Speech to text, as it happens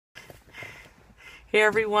Hey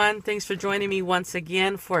everyone, thanks for joining me once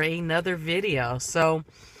again for another video. So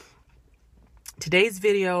today's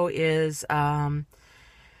video is kind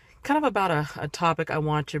of about a topic I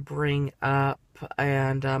want to bring up,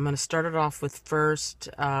 and I'm going to start it off with first.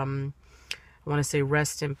 I want to say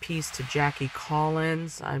rest in peace to Jackie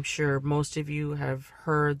Collins. I'm sure most of you have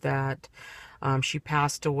heard that she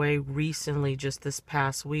passed away recently, just this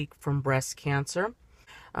past week, from breast cancer.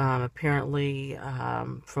 Apparently,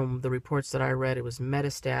 from the reports that I read, it was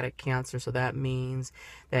metastatic cancer, so that means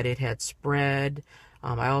that it had spread.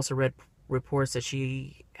 I also read reports that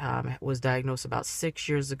she was diagnosed about 6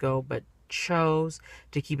 years ago, but chose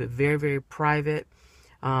to keep it very, very private.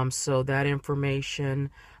 So that information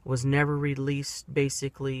was never released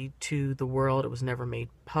basically to the world. It was never made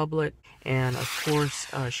public. And of course,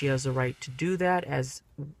 she has the right to do that, as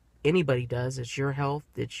anybody does. It's your health,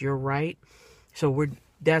 it's your right. So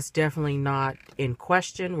that's definitely not in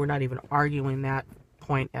question. We're not even arguing that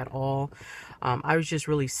point at all. I was just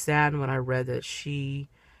really saddened when I read that she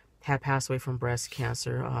had passed away from breast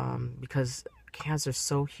cancer, because cancer is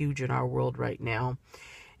so huge in our world right now.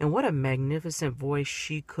 And what a magnificent voice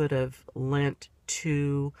she could have lent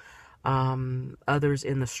to others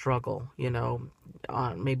in the struggle,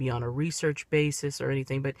 maybe on a research basis or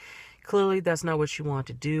anything. But clearly that's not what she wanted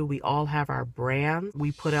to do. We all have our brand.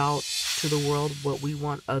 We put out to the world what we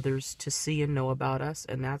want others to see and know about us,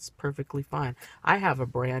 and that's perfectly fine. I have a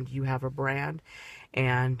brand, you have a brand,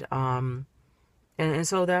 and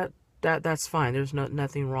so that's fine. There's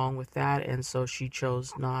nothing wrong with that. And so she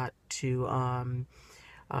chose not to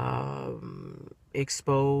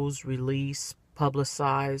expose, release,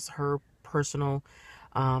 publicize her personal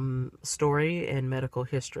story and medical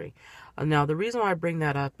history. Now, the reason why I bring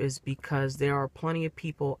that up is because there are plenty of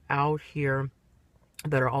people out here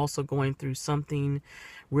that are also going through something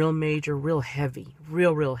real major, real heavy,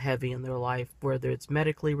 real heavy in their life, whether it's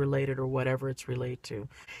medically related or whatever it's related to.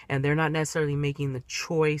 And they're not necessarily making the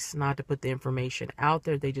choice not to put the information out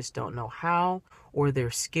there. They just don't know how, or they're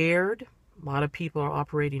scared. A lot of people are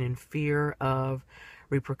operating in fear of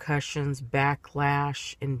repercussions,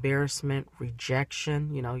 backlash, embarrassment,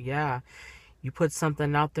 rejection. You put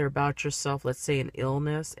something out there about yourself, let's say an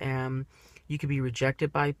illness, and you could be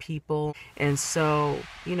rejected by people. And so,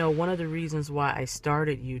 one of the reasons why I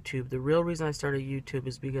started YouTube, the real reason I started YouTube,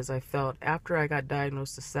 is because I felt after I got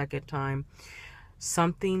diagnosed the second time,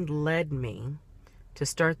 something led me to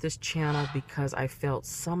start this channel, because I felt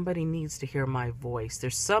somebody needs to hear my voice.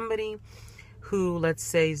 There's somebody who, let's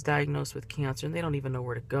say, is diagnosed with cancer and they don't even know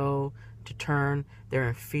where to go to turn. They're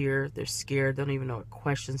in fear, they're scared, they don't even know what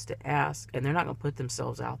questions to ask, and they're not going to put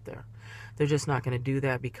themselves out there. They're just not going to do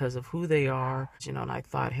that because of who they are. And I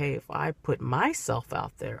thought, hey, if I put myself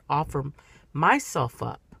out there, offer myself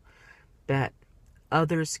up, that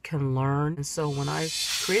others can learn. And so when I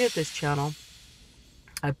created this channel,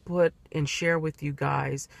 I put and share with you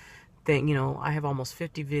guys that, I have almost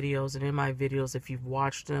 50 videos, and in my videos, if you've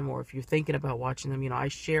watched them or if you're thinking about watching them, I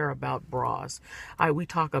share about bras. We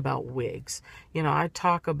talk about wigs. I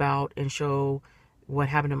talk about and show what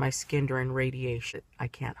happened to my skin during radiation. I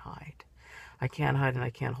can't hide. I can't hide, and I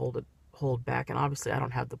can't hold back. And obviously I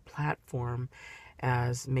don't have the platform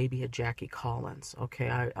as maybe a Jackie Collins. Okay.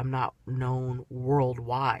 I'm not known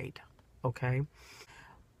worldwide. Okay.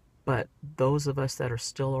 But those of us that are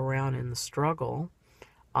still around in the struggle,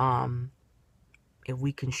 if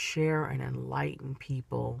we can share and enlighten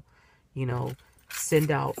people,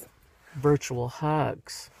 send out virtual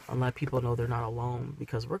hugs and let people know they're not alone,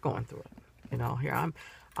 because we're going through it. Here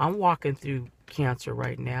I'm walking through cancer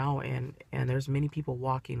right now, and there's many people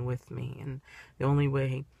walking with me, and the only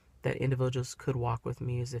way that individuals could walk with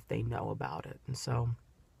me is if they know about it. And so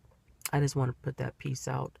I just want to put that piece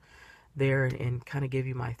out there and kind of give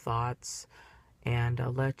you my thoughts, and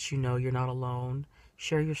let you know you're not alone.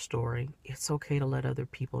 Share your story. It's okay to let other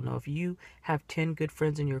people know. If you have 10 good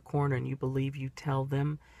friends in your corner and you believe you tell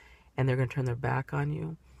them and they're going to turn their back on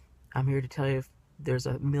you, I'm here to tell you, there's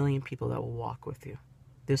 1 million people that will walk with you.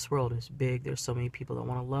 This world is big. There's so many people that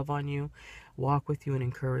want to love on you, walk with you, and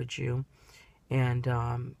encourage you. And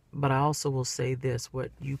but I also will say this: what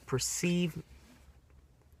you perceive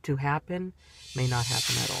to happen may not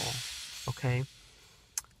happen at all. Okay?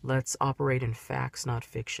 Let's operate in facts, not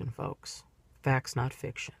fiction, folks. Facts, not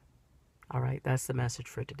fiction. All right, that's the message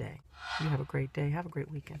for today. You have a great day. Have a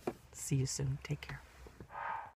great weekend. See you soon. Take care.